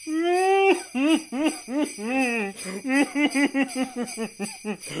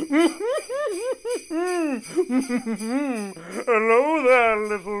Hello there,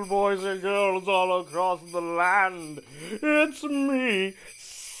 little boys and girls all across the land. It's me,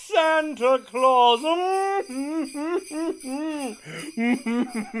 Santa Claus.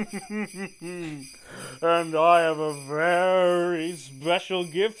 And I have a very special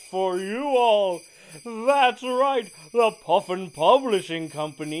gift for you all. That's right, the Puffin Publishing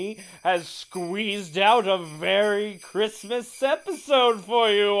Company has squeezed out a very Christmas episode for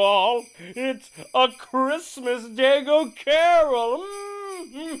you all. It's a Christmas Dago carol.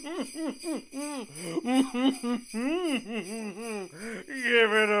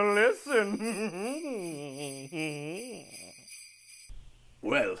 Give it a listen.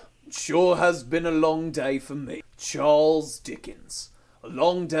 Well, it sure has been a long day for me. Charles Dickens. A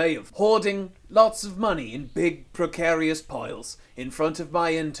long day of hoarding lots of money in big, precarious piles in front of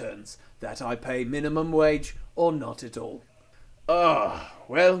my interns that I pay minimum wage or not at all.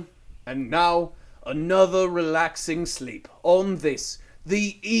 Well, and now another relaxing sleep on this,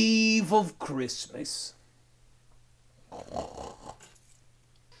 the eve of Christmas.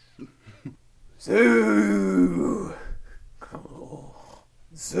 Zoo!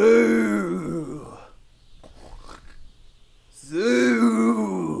 Zoo! Zoo!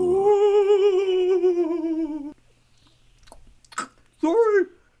 Sorry,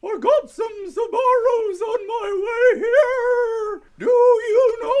 I got some Sbarros on my way here. Do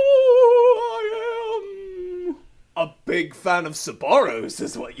you know who I am? A big fan of Sbarros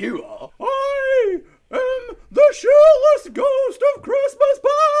is what you are. I am the shoeless ghost of Christmas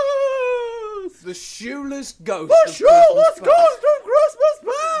past. The shoeless ghost. The shoeless ghost of Christmas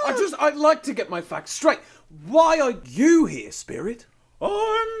past. I'd like to get my facts straight. Why are you here, Spirit?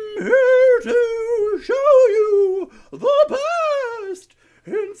 I'm here to show you the past.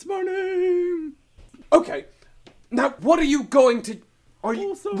 Hence my name. Okay. Now, what are you going to? Are you?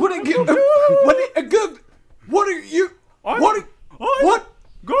 Also, What are you? I'm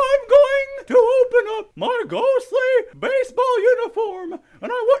going to open up my ghostly baseball uniform, and I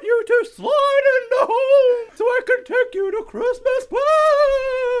want you to slide into home so I can take you to Christmas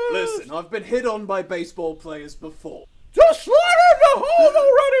past. Listen, I've been hit on by baseball players before. Just slide into home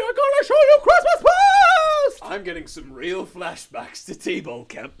already. I gotta show you Christmas past. I'm getting some real flashbacks to T-ball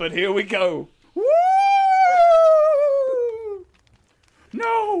camp, but here we go. Woo!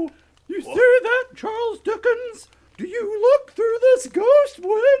 Now, you see that, Charles Dickens? Do you look through this ghost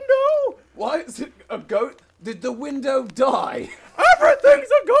window? Why is it a ghost? Did the window die? Everything's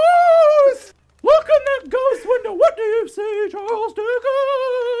a ghost! Look in that ghost window. What do you see, Charles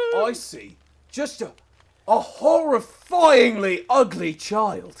Dickens? I see just a horrifyingly ugly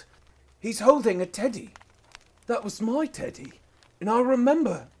child. He's holding a teddy. That was my teddy. And I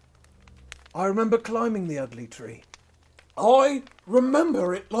remember climbing the ugly tree. I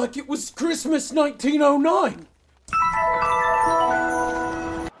remember it like it was Christmas 1909.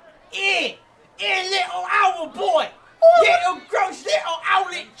 Here, little owl boy! Little gross little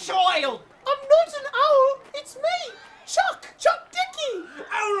owlet child! I'm not an owl, it's me, Chuck Dickey!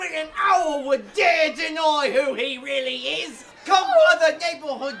 Only an owl would dare deny who he really is! Come other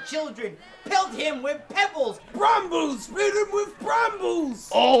neighborhood children, pelt him with pebbles! Brambles! Hit him with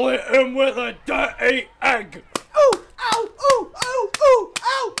brambles! I'll hit him with a dirty egg. Ooh! Ow! Ooh! Ooh! Ooh!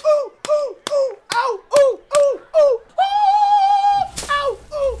 Ow! Ooh! Ooh! Ooh! Ow! Ooh! Ooh! Ooh! Ow!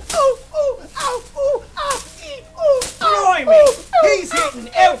 Ooh! Ooh! Ooh! Ow! Ooh! Ow! Ee! Ooh! Blimey! He's hitting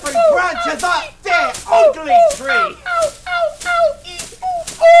every branch of that there ugly tree! Ow! Ee! Ooh!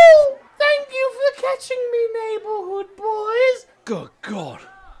 Ooh! Thank you for catching me, neighborhood boys. Good God.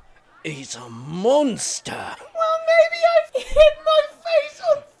 He's a monster. Well, maybe I've hit my face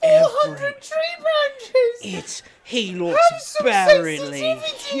on 400 tree branches. He looks Have some barely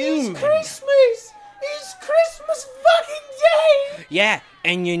sensitivity. human. It's Christmas. It's Christmas fucking day. Yeah,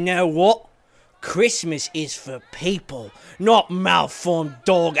 and you know what? Christmas is for people, not malformed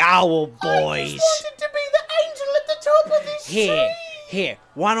dog owl boys. I just wanted to be the angel at the top of this tree. Here,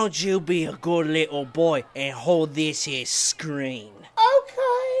 why don't you be a good little boy and hold this here screen?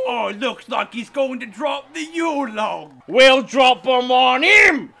 Okay. Oh, looks like he's going to drop the Yule log. We'll drop 'em on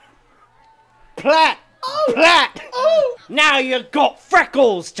him! Plat! Plat! Oh! Now you got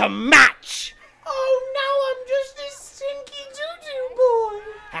freckles to match! Oh, now I'm just this stinky doo-doo boy.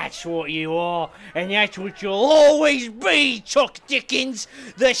 That's what you are, and that's what you'll always be, Chuck Dickens.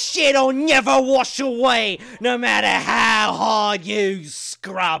 The shit'll never wash away, no matter how hard you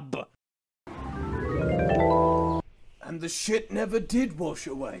scrub. And the shit never did wash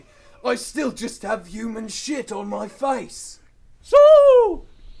away. I still just have human shit on my face. So,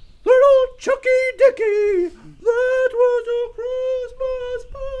 little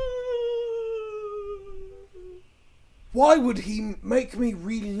Why would he make me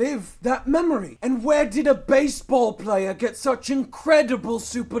relive that memory? And where did a baseball player get such incredible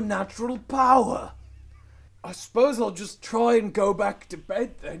supernatural power? I suppose I'll just try and go back to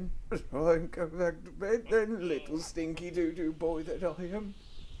bed then. Try and go back to bed then, little stinky doo-doo boy that I am.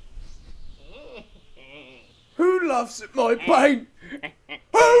 Who laughs at my pain?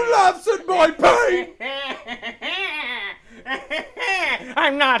 Who laughs at my pain?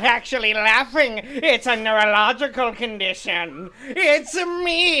 I'm not actually laughing. It's a neurological condition. It's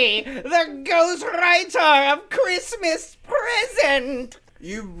me, the ghostwriter of Christmas Present.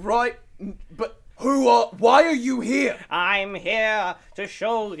 You right, but why are you here? I'm here to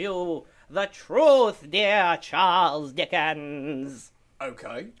show you the truth, dear Charles Dickens.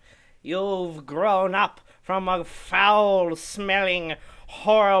 Okay. You've grown up from a foul-smelling,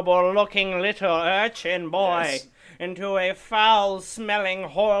 horrible-looking little urchin boy. Yes. Into a foul-smelling,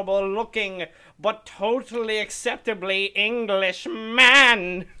 horrible-looking, but totally acceptably English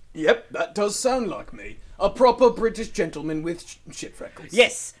man. Yep, that does sound like me. A proper British gentleman with shit freckles.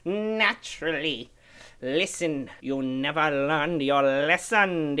 Yes, naturally. Listen, you never learned your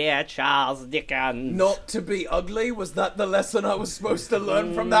lesson, dear Charles Dickens. Not to be ugly? Was that the lesson I was supposed to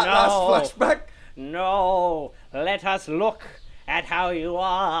learn from that last flashback? No, let us look at how you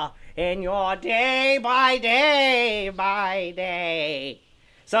are in your day by day,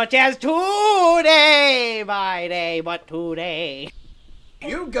 such as today by day, but today.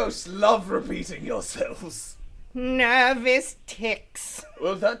 You ghosts love repeating yourselves. Nervous ticks.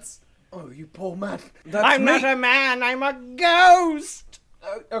 Well, that's... Oh, you poor man. That's I'm me. not a man, I'm a ghost.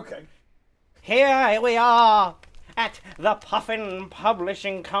 Okay. Here we are at the Puffin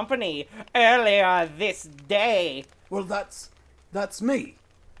Publishing Company earlier this day. Well, that's me.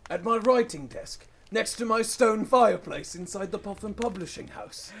 At my writing desk, next to my stone fireplace inside the Puffin Publishing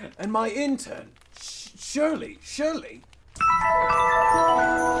house. And my intern, Shirley.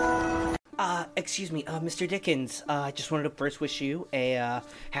 Excuse me, Mr. Dickens. I just wanted to first wish you a,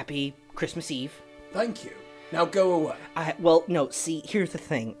 happy Christmas Eve. Thank you. Now go away. Well, no, see, here's the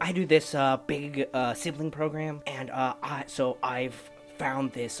thing. I do this, big, sibling program, and, so I've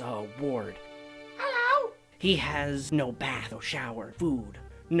found this, ward. Hello? He has no bath, no shower, food,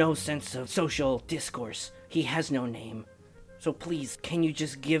 no sense of social discourse. He has no name. So please, can you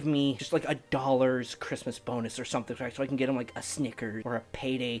just give me just like $1 Christmas bonus or something, right? So I can get him like a Snickers or a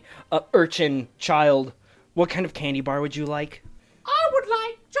Payday, a urchin child. What kind of candy bar would you like? I would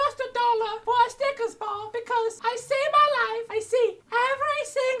like just $1 for a Snickers bar because I see my life. I see every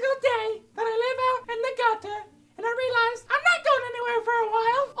single day that I live out in the gutter, and I realize I'm not going anywhere for a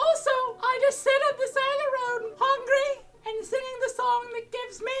while. Also, I just sit at the side of the road, hungry, and singing the song that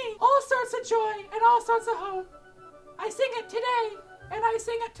gives me all sorts of joy and all sorts of hope. I sing it today, and I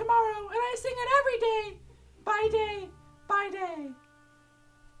sing it tomorrow, and I sing it every day, by day, by day,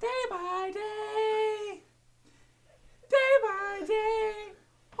 day by day, day by day.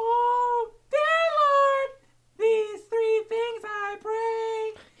 Oh, dear Lord, these 3 things I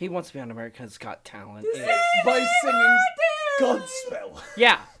pray. He wants to be on America's Got Talent. By singing Godspell.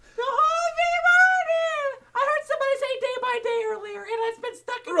 Yeah. The whole thing burning. I heard somebody say day by day earlier, and it's been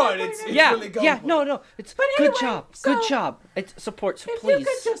stuck in my brain. It's Yeah, really gone yeah, for no, it's But good anyway, job, so good job. It's support, so If please. you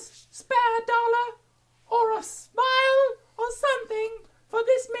could just spare $1 or a smile or something for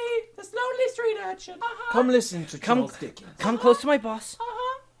this lonely street urchin. Come listen to Come, Charles Dickens. come close to my boss.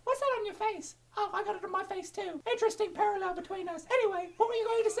 What's that on your face? Oh, I got it on my face too. Interesting parallel between us. Anyway, what were you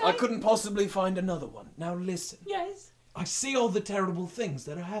going to say? I couldn't possibly find another one. Now listen. Yes. I see all the terrible things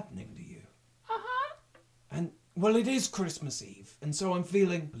that are happening to you. And, well, it is Christmas Eve, and so I'm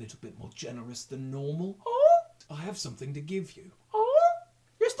feeling a little bit more generous than normal. Oh? I have something to give you. Oh?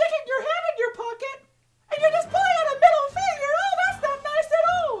 You're sticking your hand in your pocket, and you're just pulling out a middle finger. Oh, that's not nice at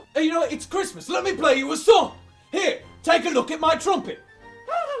all. Hey, you know, it's Christmas. Let me play you a song. Here, take a look at my trumpet.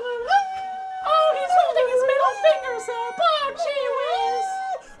 Oh, he's holding his middle fingers up. Oh, gee whiz.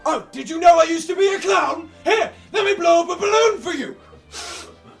 Oh, did you know I used to be a clown? Here, let me blow up a balloon for you.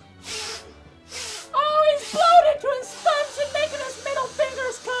 Oh, he's bloated to his thumbs and making his middle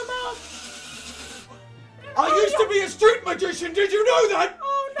fingers come out. I used to be a street magician. Did you know that?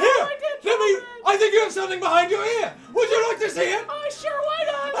 Oh, no, Here, I didn't let know me. that. I think you have something behind your ear. Would you like to see it? Oh, sure, why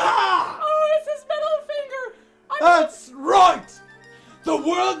not? Ah! Oh, it's his middle finger. That's right. The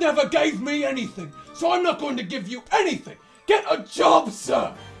world never gave me anything, so I'm not going to give you anything. Get a job,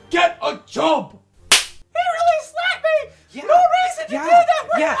 sir. Get a job. He really slapped me. Yeah, No reason to do that.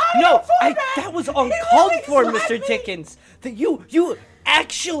 We're yeah, not no, in for that was He uncalled really for, slapped Mr. me. Dickens. That you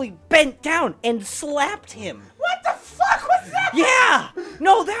actually bent down and slapped him. What the fuck was that? Yeah,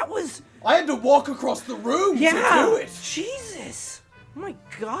 no, that was I had to walk across the room to do it. Jesus. Oh my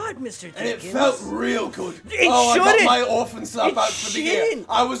God, Mr. Dickens. And it felt real good. It I shouldn't. got my orphan slap It out for the year. shouldn't.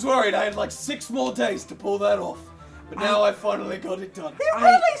 I was worried I had like 6 more days to pull that off. But now I finally got it done. He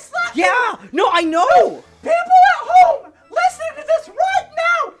really slapped me. Yeah, no, I know. People at home, listening to this right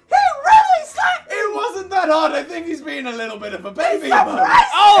now, he really slapped me. It wasn't that hard. I think he's being a little bit of a baby.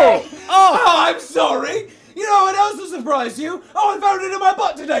 Surprised Oh, I'm sorry. You know what else will surprise you? Oh, I found it in my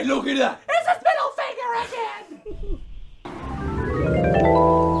butt today. Look at that. It's his middle finger again.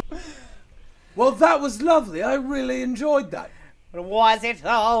 Well, that was lovely. I really enjoyed that. Was it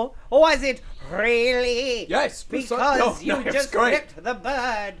though? Was it really? Yes, Because you it was just great. flipped the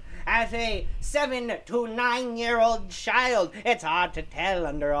bird as a 7 to 9 year old child. It's hard to tell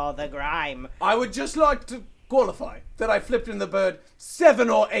under all the grime. I would just like to qualify that I flipped in the bird 7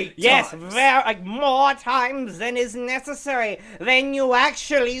 or 8 Yes, times. more times than is necessary. Then you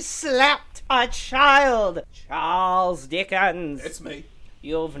actually slapped a child. Charles Dickens. It's me.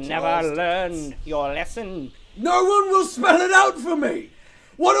 You've Charles never Dickens. learned your lesson. No one will spell it out for me.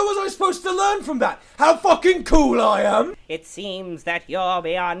 What was I supposed to learn from that? How fucking cool I am? It seems that you're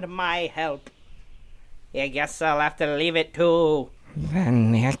beyond my help. I guess I'll have to leave it to the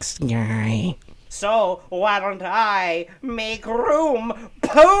next guy. So, why don't I make room?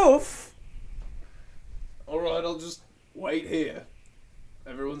 Poof! Alright, I'll just wait here.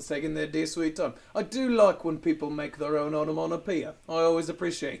 Everyone's taking their dear sweet time. I do like when people make their own onomatopoeia. I always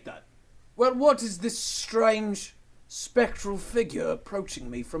appreciate that. Well, what is this strange, spectral figure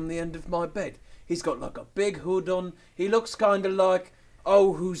approaching me from the end of my bed? He's got like a big hood on. He looks kind of like...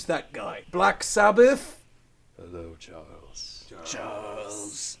 Oh, who's that guy? Black Sabbath? Hello, Charles.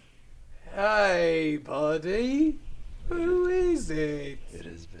 Charles. Hey, buddy. Who is it? It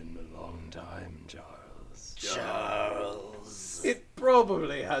has been a long time, Charles. Charles. It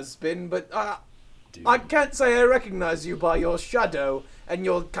probably has been, but Do I can't say I recognize you by your shadow and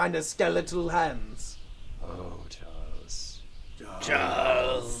your kind of skeletal hands. Oh, Charles.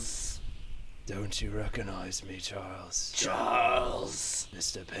 Charles. Don't you recognize me, Charles? Charles.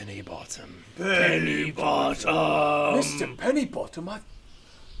 Mr. Pennybottom. Pennybottom. Mr. Pennybottom,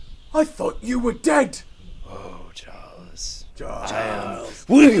 I thought you were dead. Oh, Charles. Charles.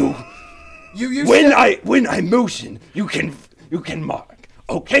 Will you? You used When I motion, you can mark.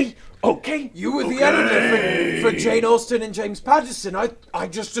 Okay? Okay? You were the editor for Jane Austen and James Patterson. I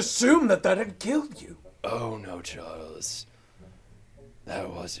just assumed that had killed you. Oh, no, Charles. That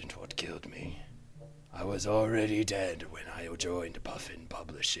wasn't what killed me. I was already dead when I joined Puffin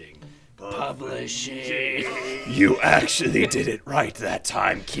Publishing. You actually did it right that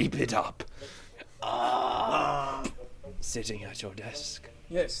time. Keep it up. Sitting at your desk.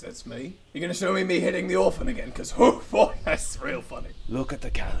 Yes, that's me. You're going to show me hitting the orphan again? Because, oh boy, that's real funny. Look at the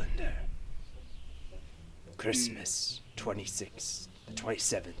calendar. Christmas, 26th, the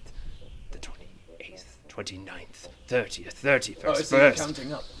 27th, the 28th, 29th, 30th, 31st, Oh, I see you 1st.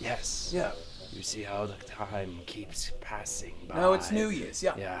 counting up. Yes. Yeah. You see how the time keeps passing by. Now it's New Year's,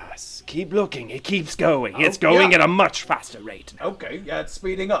 yeah. Yes. Keep looking. It keeps going. It's going yeah. at a much faster rate now. Okay, yeah, it's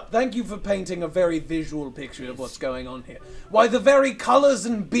speeding up. Thank you for painting a very visual picture of what's going on here. Why, the very colours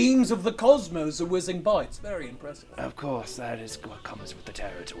and beams of the cosmos are whizzing by. It's very impressive. Of course, that is what comes with the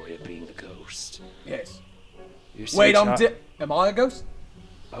territory of being the ghost. Yes. You see, Wait, am I a ghost?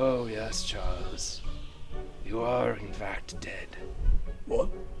 Oh, yes, Charles. You are, in fact, dead. What?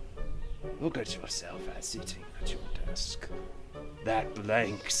 Look at yourself as sitting at your desk. That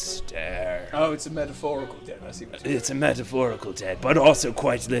blank stare. Oh, it's a metaphorical dead. I see what you're It's a metaphorical dead, but also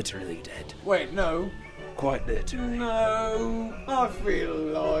quite literally dead. Wait, no. Quite literally. No. I feel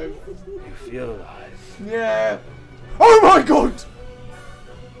alive. You feel alive. Yeah. Oh my god!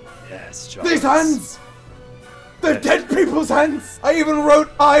 Yes, Charles. These hands! They're dead people's hands! I even wrote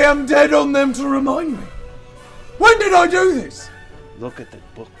I am dead on them to remind me. When did I do this? Look at the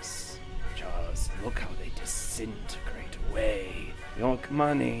books, Charles. Look how they disintegrate away. Your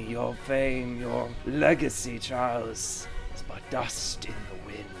money, your fame, your legacy, Charles, is but dust in the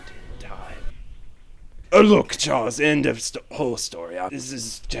wind in time. Look, Charles, end of whole story. This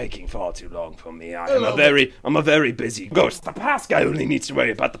is taking far too long for me. I'm a very busy ghost. The past guy only needs to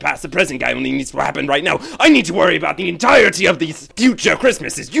worry about the past. The present guy only needs to happen right now. I need to worry about the entirety of these future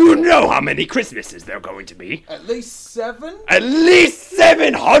Christmases. You know how many Christmases there are going to be. At least 7? At least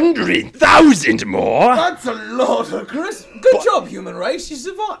 700,000 more. That's a lot of Christmas. Good job, human race. You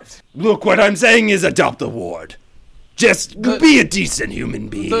survived. Look, what I'm saying is adopt the ward. Just be a decent human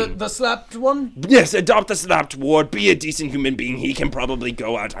being. The slapped one? Yes, adopt the slapped ward. Be a decent human being. He can probably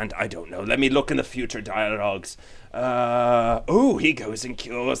go out and, I don't know, let me look in the future dialogues. He goes and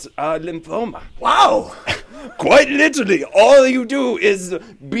cures lymphoma. Wow! Quite literally, all you do is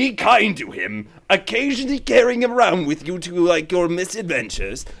be kind to him, occasionally carrying him around with you to, like, your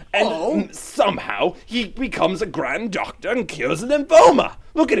misadventures, and somehow he becomes a grand doctor and cures lymphoma.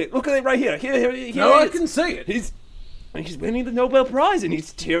 Look at it right here. Here No, I it is. can see it. He's winning the Nobel Prize, and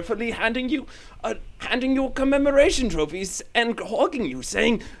he's tearfully handing you commemoration trophies and hugging you,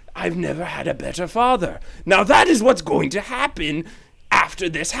 saying, "I've never had a better father." Now that is what's going to happen after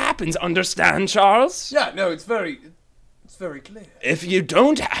this happens. Understand, Charles? Yeah, no, it's very clear. If you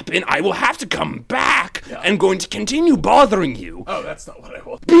don't happen, I will have to come back and going to continue bothering you. Oh, that's not what I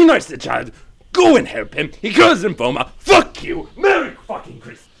want. Be nice to the child. Go and help him. He cures lymphoma. Fuck you. Merry fucking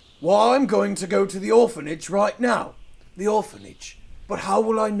Christmas. Well, I'm going to go to the orphanage right now. The orphanage. But how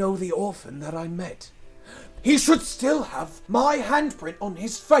will I know the orphan that I met? He should still have my handprint on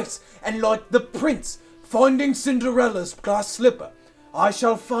his face, and like the prince finding Cinderella's glass slipper, I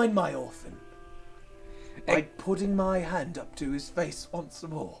shall find my orphan by putting my hand up to his face once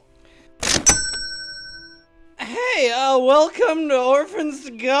more. Hey, welcome to Orphans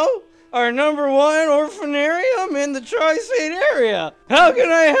to Go, our #1 orphanarium in the tri-state area. How can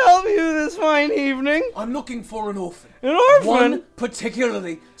I help you this fine evening? I'm looking for an orphan. An orphan? One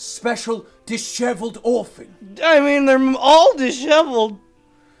particularly special, disheveled orphan. I mean, they're all disheveled.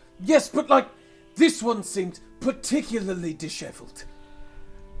 Yes, but like, this one seemed particularly disheveled.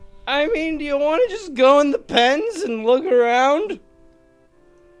 I mean, do you want to just go in the pens and look around?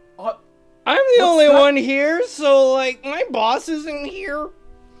 I'm the only one here, so, like, my boss isn't here.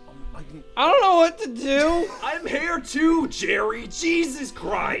 I don't know what to do. I'm here too, Jerry. Jesus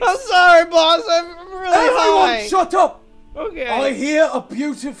Christ. I'm sorry, boss. I'm really Everyone, high. shut up! Okay. I hear a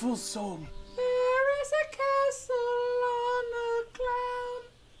beautiful song. There is a castle on a cloud.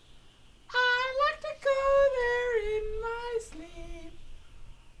 I like to go there in my sleep.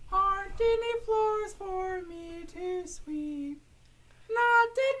 Aren't any floors for me to sweep?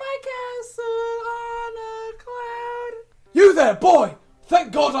 Not in my castle on a cloud. You there, boy!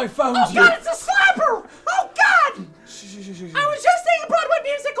 Thank God I found you! Oh God, it's a slapper! Oh God! I was just saying Broadway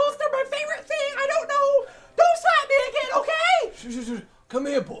musicals, they're my favorite thing. I don't know. Don't slap me again, okay? Come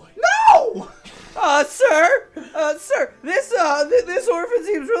here, boy. No! Sir, this orphan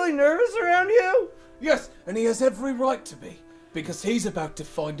seems really nervous around you. Yes, and he has every right to be, because he's about to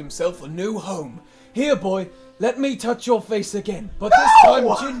find himself a new home. Here, boy, let me touch your face again, but this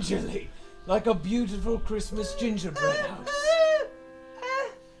time gingerly, like a beautiful Christmas gingerbread house.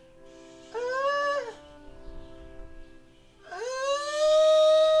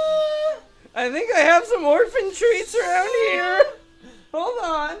 I think I have some orphan treats around here. Hold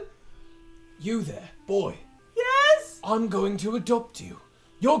on. You there, boy. Yes? I'm going to adopt you.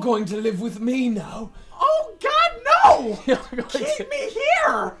 You're going to live with me now. Oh God, no! Keep me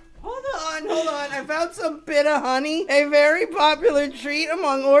here! Hold on. I found some bit of honey, a very popular treat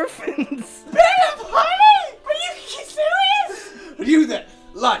among orphans. Bit of honey? Are you serious? You there,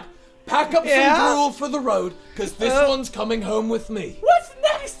 lad. Pack up Yeah? some gruel for the road, because this one's coming home with me. What's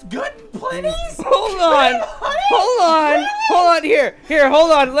next? Good and plenties? Hold on. Here,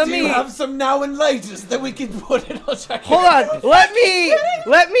 hold on. Let Do me. you have some now and laters that we can put in our jacket? Hold on.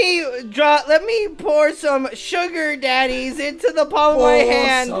 Let me pour some sugar daddies into the palm of my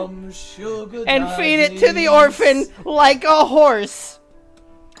hand Some sugar and feed it to the daddies. orphan like a horse.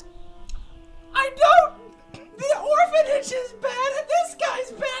 I don't. The orphanage is bad and this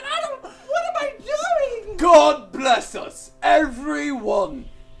guy's bad. What am I doing? God bless us, everyone.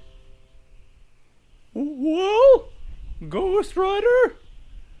 Well, Ghost Rider?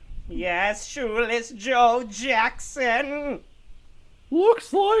 Yes, Shoeless Joe Jackson.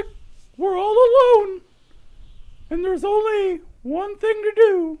 Looks like we're all alone. And there's only one thing to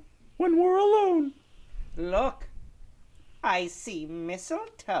do when we're alone. Look, I see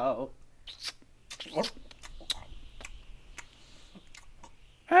mistletoe.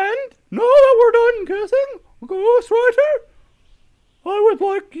 And now that we're done kissing, Ghost Rider, I would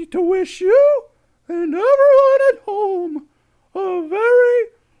like to wish you and everyone at home a very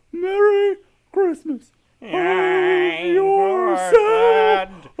Merry Christmas. Have yourself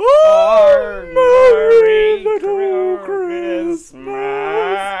a merry little Christmas.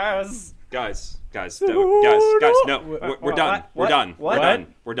 Guys, no, we're done. We're done. What? We're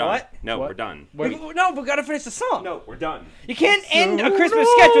done. We're done. What? No, we're done. No, we gotta finish the song. No, we're done. You can't end a Christmas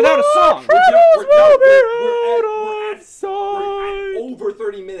sketch without a song. We're at over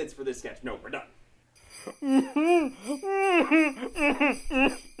 30 minutes for this sketch. No, we're done.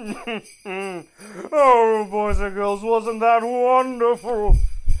 Oh, boys and girls, wasn't that wonderful?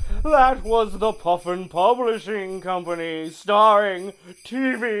 That was the Puffin Publishing Company, starring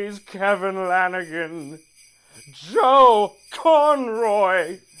TV's Kevin Lanigan, Joe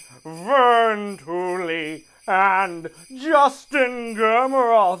Konroy, Vern Tooley, and Justin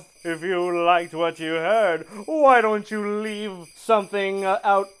Germeroth. If you liked what you heard, why don't you leave something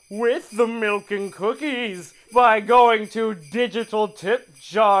out with the milk and cookies by going to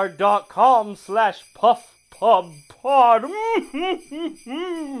digitaltipjar.com/puffpubpod.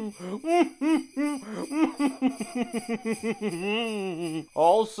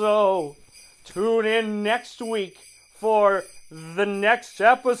 Also, tune in next week for the next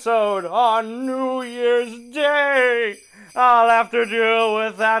episode on New Year's Day. I'll have to deal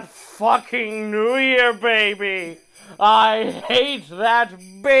with that fucking New Year baby. I hate that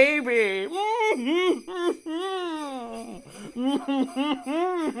baby.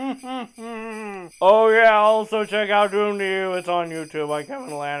 Oh yeah, also check out Doom to You. It's on YouTube by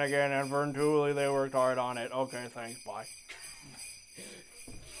Kevin Lanigan and Vern Tooley. They worked hard on it. Okay, thanks, bye.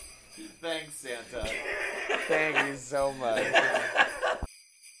 Thanks, Santa. Thank you so much.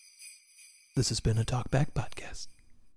 This has been a Talkback Podcast.